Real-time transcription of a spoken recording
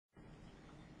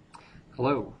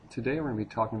Hello, today we're going to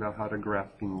be talking about how to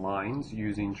graph between lines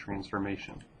using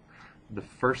transformation. The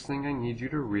first thing I need you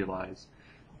to realize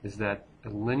is that a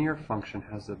linear function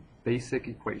has a basic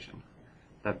equation.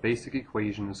 That basic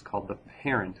equation is called the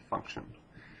parent function.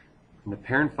 And the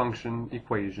parent function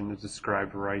equation is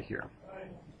described right here.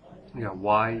 You got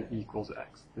y equals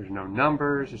x. There's no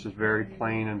numbers, it's just very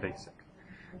plain and basic.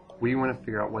 We want to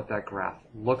figure out what that graph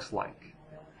looks like,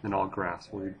 and all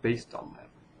graphs will be based on that.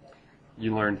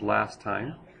 You learned last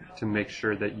time to make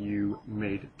sure that you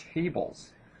made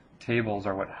tables. Tables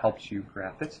are what helps you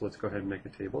graph it, so let's go ahead and make a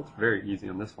table. It's very easy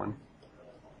on this one.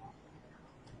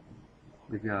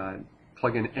 We've got,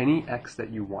 plug in any x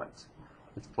that you want.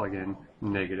 Let's plug in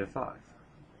 -5.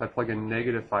 If I plug in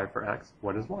 -5 for x,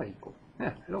 what does y equal?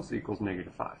 Yeah, it also equals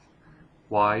 -5.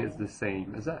 Y is the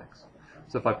same as x.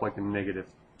 So if I plug in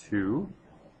 -2,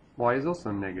 y is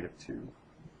also -2.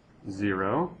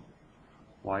 0,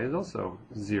 y is also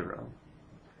 0.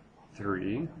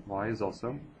 3, y is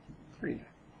also 3.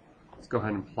 Let's go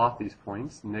ahead and plot these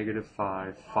points.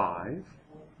 -5, 5.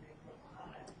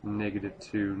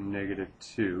 -2,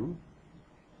 -2.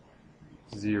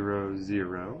 0,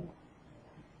 0.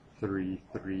 3,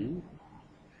 3.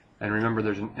 And remember,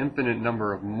 there's an infinite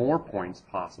number of more points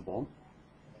possible,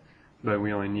 but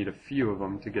we only need a few of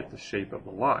them to get the shape of the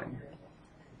line.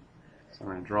 So I'm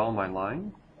going to draw my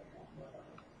line.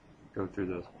 Go through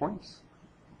those points.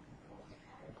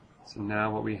 So now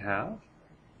what we have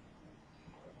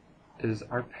is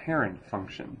our parent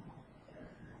function.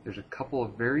 There's a couple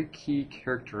of very key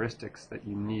characteristics that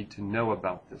you need to know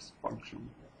about this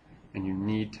function, and you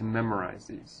need to memorize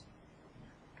these.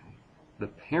 The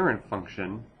parent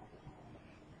function,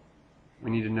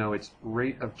 we need to know its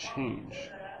rate of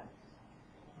change,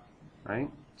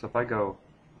 right? So if I go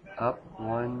up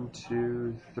 1,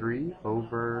 2, 3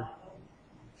 over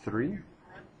 3.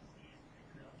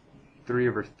 3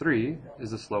 over 3 is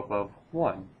the slope of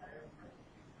 1.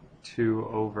 2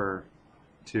 over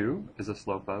 2 is the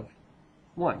slope of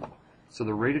 1. So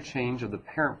the rate of change of the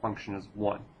parent function is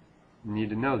 1. You need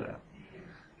to know that.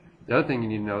 The other thing you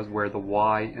need to know is where the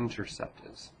y-intercept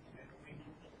is.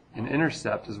 An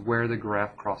intercept is where the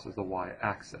graph crosses the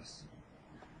y-axis.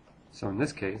 So in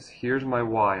this case, here's my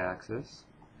y-axis.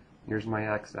 Here's my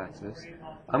x-axis.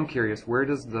 I'm curious, where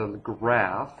does the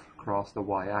graph cross the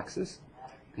y-axis?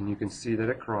 And you can see that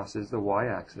it crosses the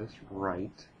y-axis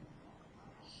right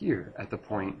here at the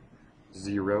point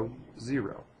 0,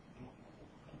 0.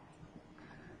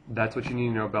 That's what you need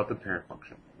to know about the parent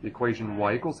function. The equation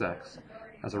y equals x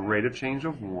has a rate of change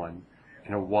of 1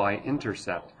 and a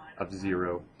y-intercept of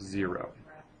 0, 0.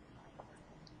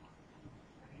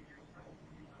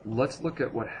 Let's look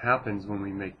at what happens when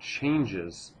we make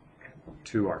changes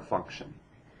to our function.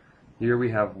 Here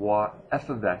we have f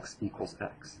of x equals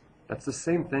x. That's the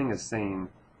same thing as saying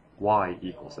y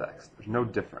equals x. There's no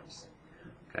difference.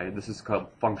 Okay, this is called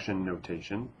function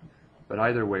notation, but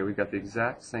either way we've got the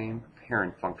exact same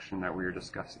parent function that we were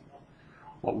discussing.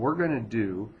 What we're going to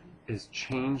do is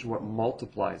change what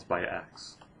multiplies by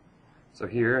x. So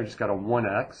here I just got a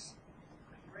 1x.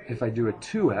 If I do a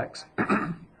 2x,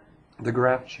 the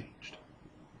graph changed.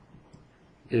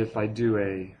 If I do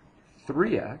a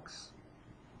 3x,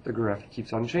 the graph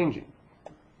keeps on changing.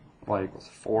 Y equals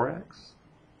 4x,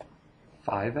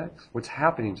 5x. What's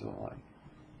happening to the line?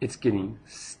 It's getting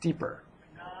steeper.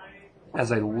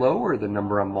 As I lower the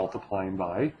number I'm multiplying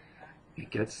by,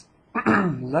 it gets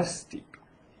less steep.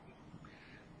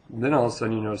 Then all of a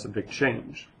sudden you notice a big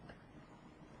change.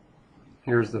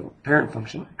 Here's the parent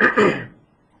function.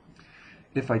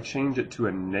 If I change it to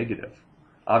a negative,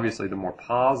 obviously the more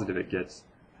positive it gets,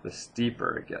 the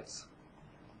steeper it gets,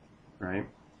 right?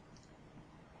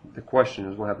 The question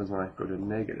is, what happens when I go to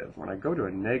negative? When I go to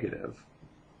a negative,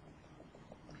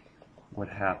 what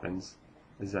happens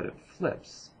is that it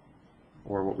flips,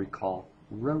 or what we call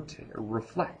rotate, or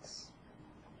reflects.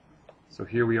 So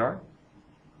here we are,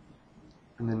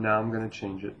 and then now I'm going to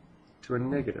change it to a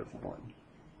 -1.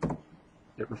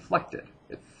 It reflected,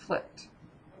 it flipped.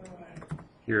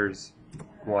 Here's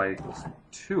y equals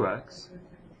 2x,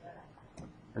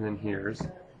 and then here's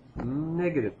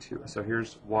 -2. So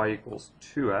here's y equals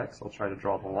 2x. I'll try to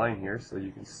draw the line here so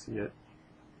you can see it.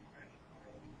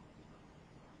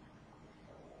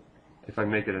 If I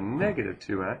make it a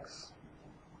 -2x,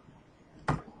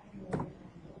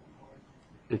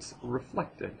 it's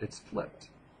reflected, it's flipped.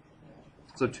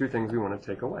 So two things we want to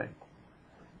take away.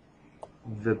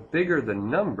 The bigger the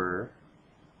number,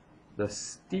 the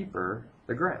steeper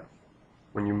the graph.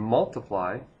 When you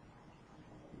multiply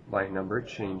by a number, it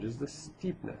changes the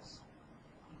steepness.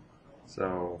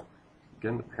 So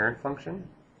again, the parent function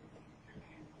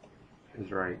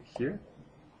is right here.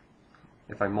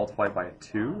 If I multiply by a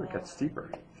 2, it gets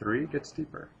steeper. 3 gets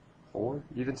steeper. 4,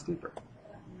 even steeper.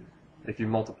 If you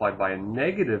multiply by a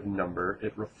negative number,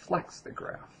 it reflects the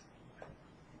graph.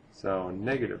 So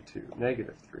negative 2,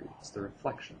 negative 3, it's the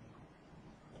reflection.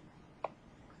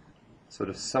 So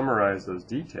to summarize those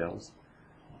details,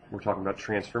 we're talking about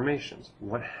transformations.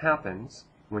 What happens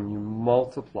when you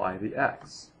multiply the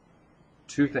x?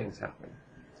 Two things happen.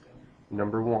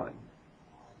 Number one,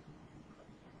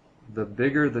 the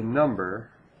bigger the number,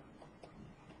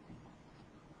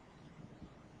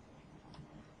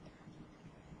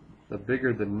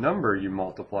 you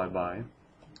multiply by,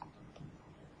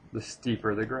 the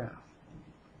steeper the graph.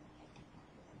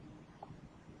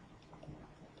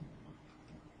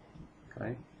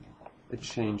 Okay? It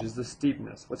changes the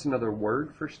steepness. What's another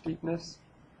word for steepness?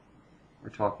 We're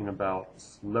talking about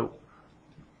slope.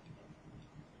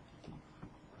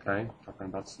 Okay? Talking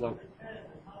about slope.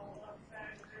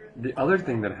 The other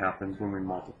thing that happens when we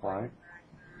multiply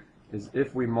is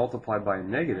if we multiply by a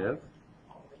negative,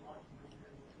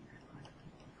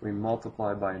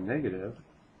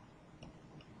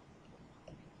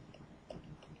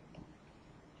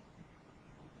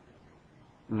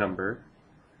 number,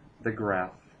 the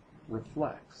graph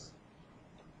reflects.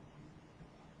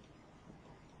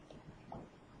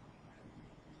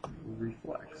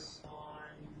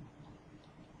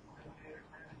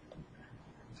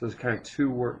 So there's kind of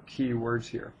two key words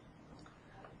here.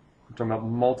 We're talking about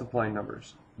multiplying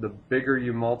numbers. The bigger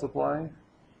you multiply,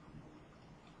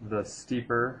 the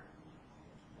steeper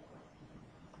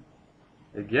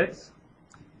it gets.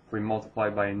 If we multiply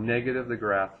by a negative, the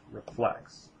graph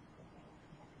reflects.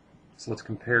 So let's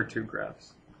compare two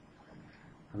graphs.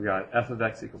 We've got f of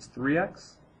x equals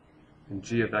 3x and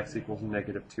g of x equals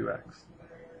negative 2x.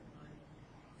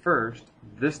 First,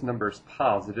 this number is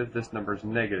positive, this number is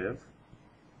negative.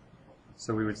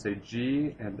 So we would say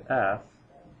g and f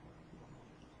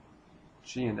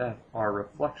are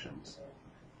reflections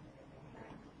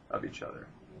of each other.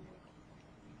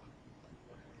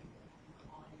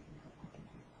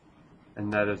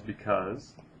 And that is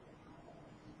because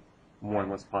one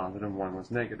was positive, one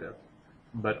was negative.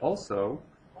 But also,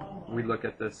 we look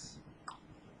at this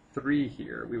 3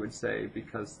 here, we would say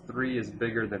because 3 is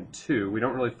bigger than 2, we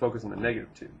don't really focus on the negative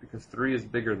 2, because 3 is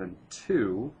bigger than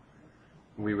 2,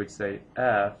 we would say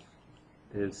f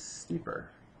is steeper.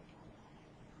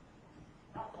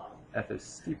 F is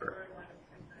steeper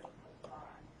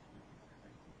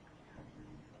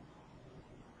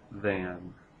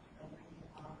than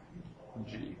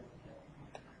g.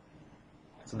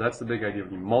 So that's the big idea.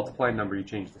 When you multiply a number, you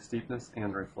change the steepness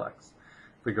and reflex.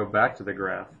 If we go back to the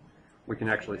graph, we can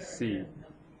actually see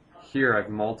here I've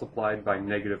multiplied by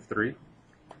negative 3.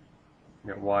 I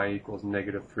got y equals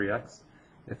negative 3x.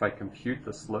 If I compute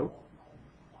the slope,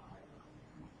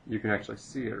 you can actually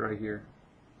see it right here.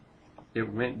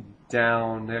 It went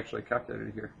down, they actually calculated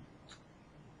it here.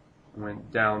 It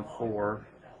went down 4,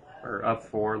 or up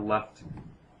 4, left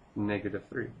negative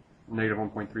 3, negative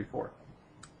 1.34.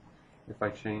 If I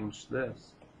change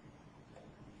this,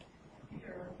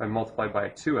 if I multiply by a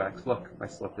 2x, look, my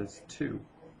slope is 2.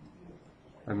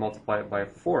 If I multiply it by a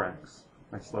 4x,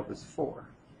 my slope is 4.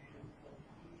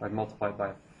 If I multiply it by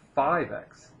a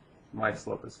 5x, my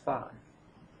slope is 5.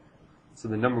 So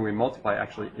the number we multiply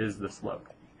actually is the slope.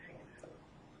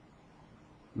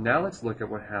 Now let's look at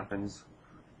what happens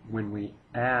when we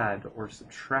add or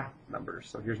subtract numbers.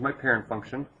 So here's my parent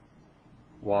function,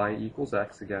 y equals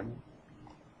x again.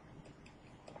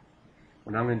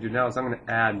 What I'm going to do now is I'm going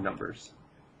to add numbers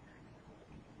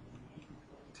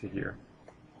to here.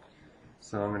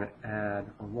 So I'm going to add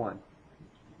a 1.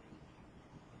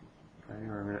 Okay,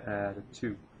 or I'm going to add a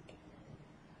 2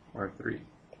 or a 3.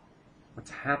 What's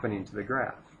happening to the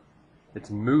graph? It's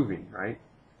moving, right?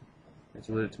 It's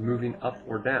whether it's moving up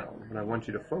or down. What I want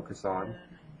you to focus on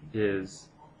is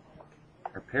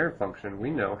our parent function, we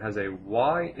know, has a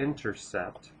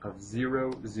y-intercept of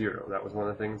 0, 0. That was one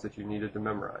of the things that you needed to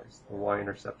memorize, the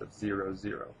y-intercept of 0,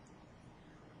 0.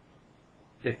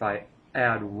 If I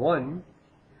add 1,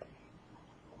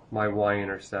 my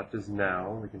y-intercept is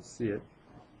now, we can see it,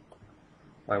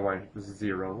 my y-intercept is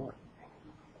 0, 1.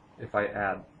 If I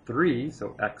add 3,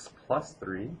 so x plus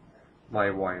 3, my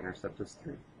y-intercept is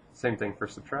 3. Same thing for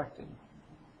subtracting.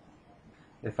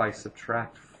 If I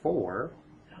subtract 4,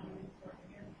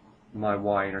 my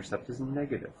y-intercept is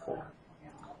negative 4.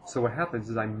 So what happens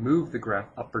is I move the graph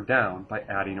up or down by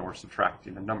adding or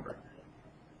subtracting a number.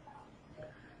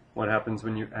 What happens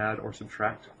when you add or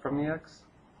subtract from the x?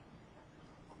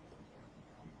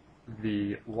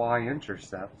 The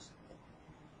y-intercept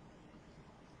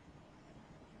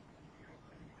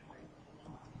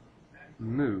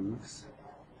moves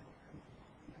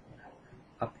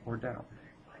up or down.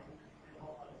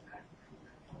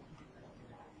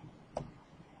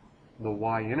 The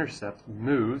y-intercept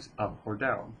moves up or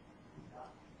down.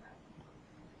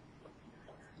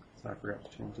 So I forgot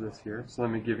to change this here. So let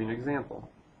me give you an example.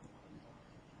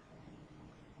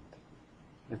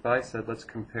 If I said let's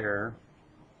compare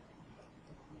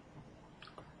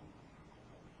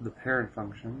the parent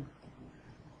function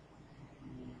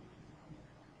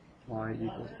y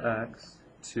equals x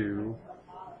to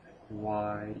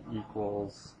y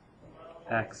equals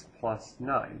x plus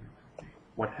 9,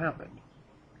 what happened?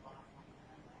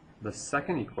 The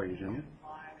second equation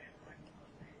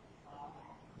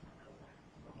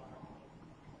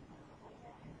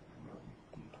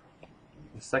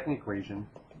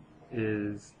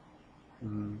is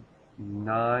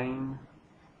 9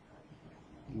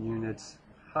 units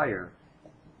higher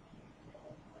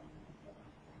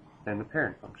than the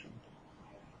parent function.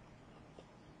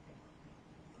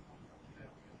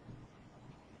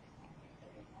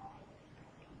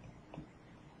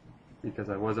 Because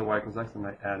I was at y equals x and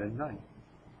I added 9.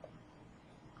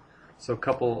 So a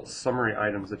couple summary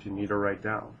items that you need to write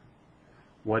down.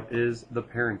 What is the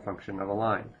parent function of a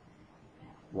line?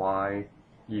 Y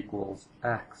equals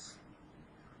x.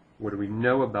 What do we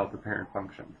know about the parent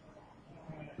function?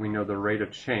 We know the rate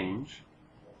of change,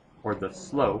 or the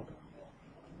slope,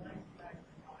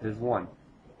 is 1.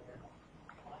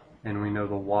 And we know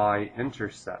the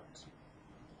y-intercept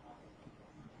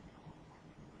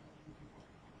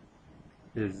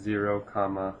is 0,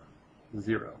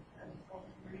 0.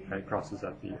 Okay, it crosses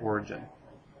at the origin.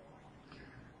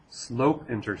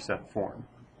 Slope-intercept form.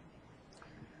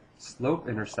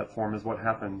 Slope-intercept form is what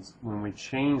happens when we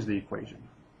change the equation.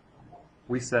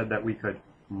 We said that we could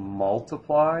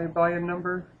multiply by a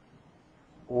number,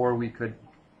 or we could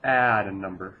add a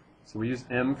number. So we use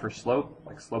m for slope,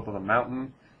 like slope of a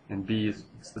mountain, and b is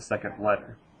the second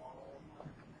letter.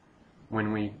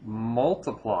 When we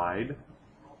multiplied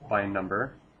by a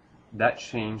number, that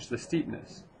changed the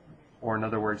steepness, or in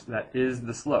other words, that is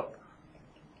the slope.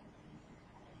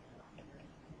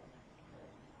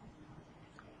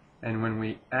 And when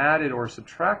we added or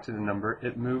subtracted a number,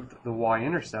 it moved the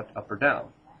y-intercept up or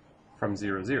down from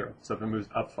 0, 0. So if it moves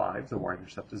up 5, the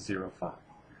y-intercept is 0, 5.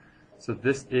 So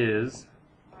this is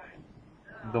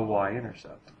the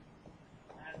y-intercept.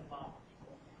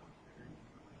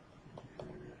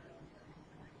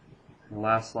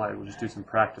 Last slide, we'll just do some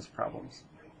practice problems.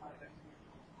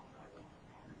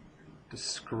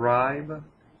 Describe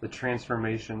the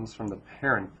transformations from the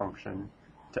parent function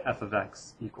to f of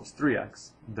x equals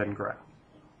 3x, then graph.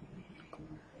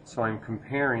 So I'm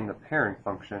comparing the parent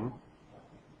function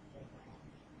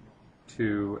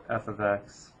to f of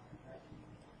x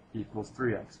equals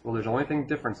 3x. Well, there's only thing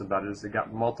difference about it is it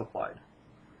got multiplied.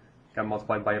 It got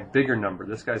multiplied by a bigger number.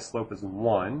 This guy's slope is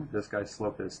 1. This guy's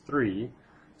slope is 3.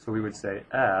 So we would say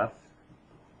f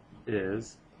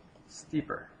is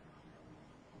steeper.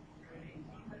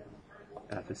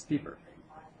 F is steeper.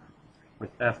 With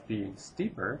f being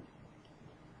steeper,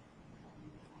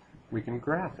 we can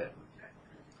graph it.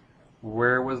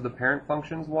 Where was the parent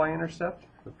function's y-intercept?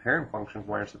 The parent function's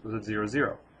y-intercept was at 0,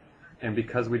 0. And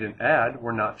because we didn't add,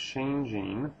 we're not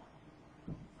changing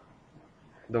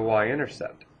the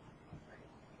y-intercept.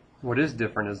 What is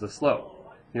different is the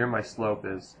slope. Here my slope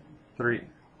is 3.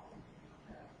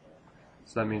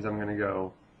 So that means I'm going to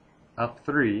go up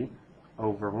 3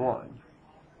 over 1.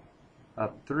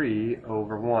 Up 3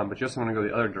 over 1, but just I'm going to go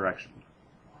the other direction.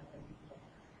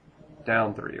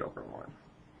 Down 3 over 1.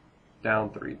 Down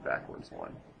 3 backwards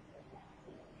 1.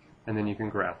 And then you can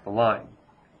graph the line.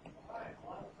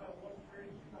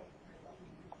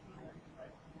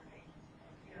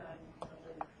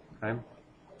 Okay.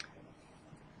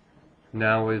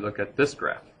 Now we look at this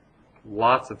graph.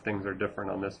 Lots of things are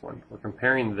different on this one. We're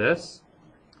comparing this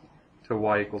to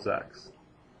y equals x.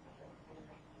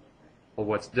 Well,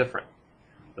 what's different?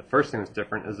 The first thing that's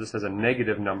different is this has a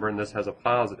negative number and this has a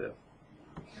positive.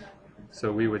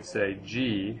 So we would say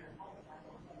g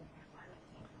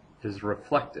is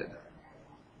reflected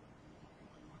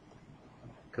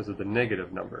because of the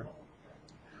negative number.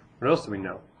 What else do we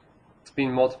know? It's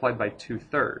being multiplied by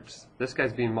 2/3. This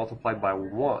guy's being multiplied by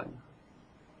 1.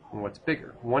 And what's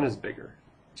bigger? 1 is bigger.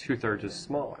 2/3 is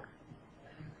smaller.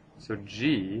 So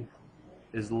g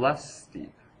is less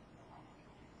steep.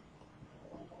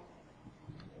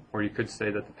 Or you could say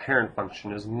that the parent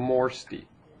function is more steep.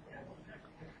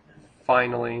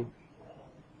 Finally,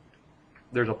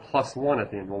 there's a +1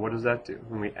 at the end. Well, what does that do?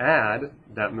 When we add,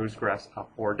 that moves graphs up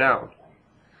or down.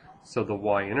 So the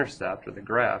y-intercept, or the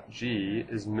graph, g,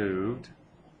 is moved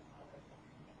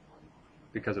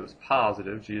because it was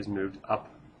positive, g has moved up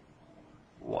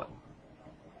 1.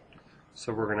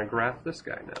 So we're going to graph this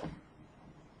guy now.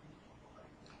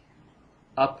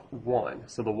 Up 1.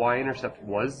 So the y-intercept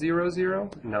was 0, 0.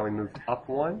 Now we moved up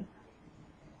 1.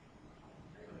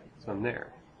 So I'm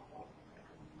there.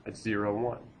 At 0,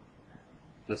 1.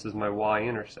 This is my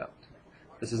y-intercept.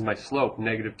 This is my slope,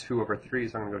 negative 2 over 3.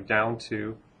 So I'm going to go down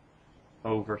 2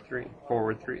 over 3,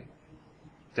 forward 3.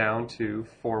 Down 2,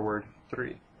 forward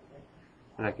 3.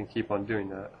 And I can keep on doing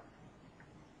that.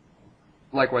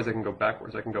 Likewise, I can go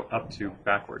backwards. I can go up 2,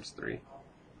 backwards 3.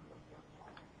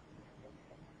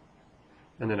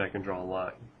 And then I can draw a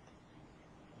line.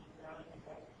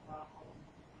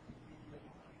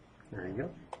 There you go.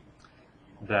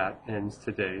 That ends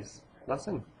today's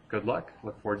lesson. Good luck.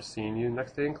 Look forward to seeing you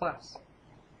next day in class.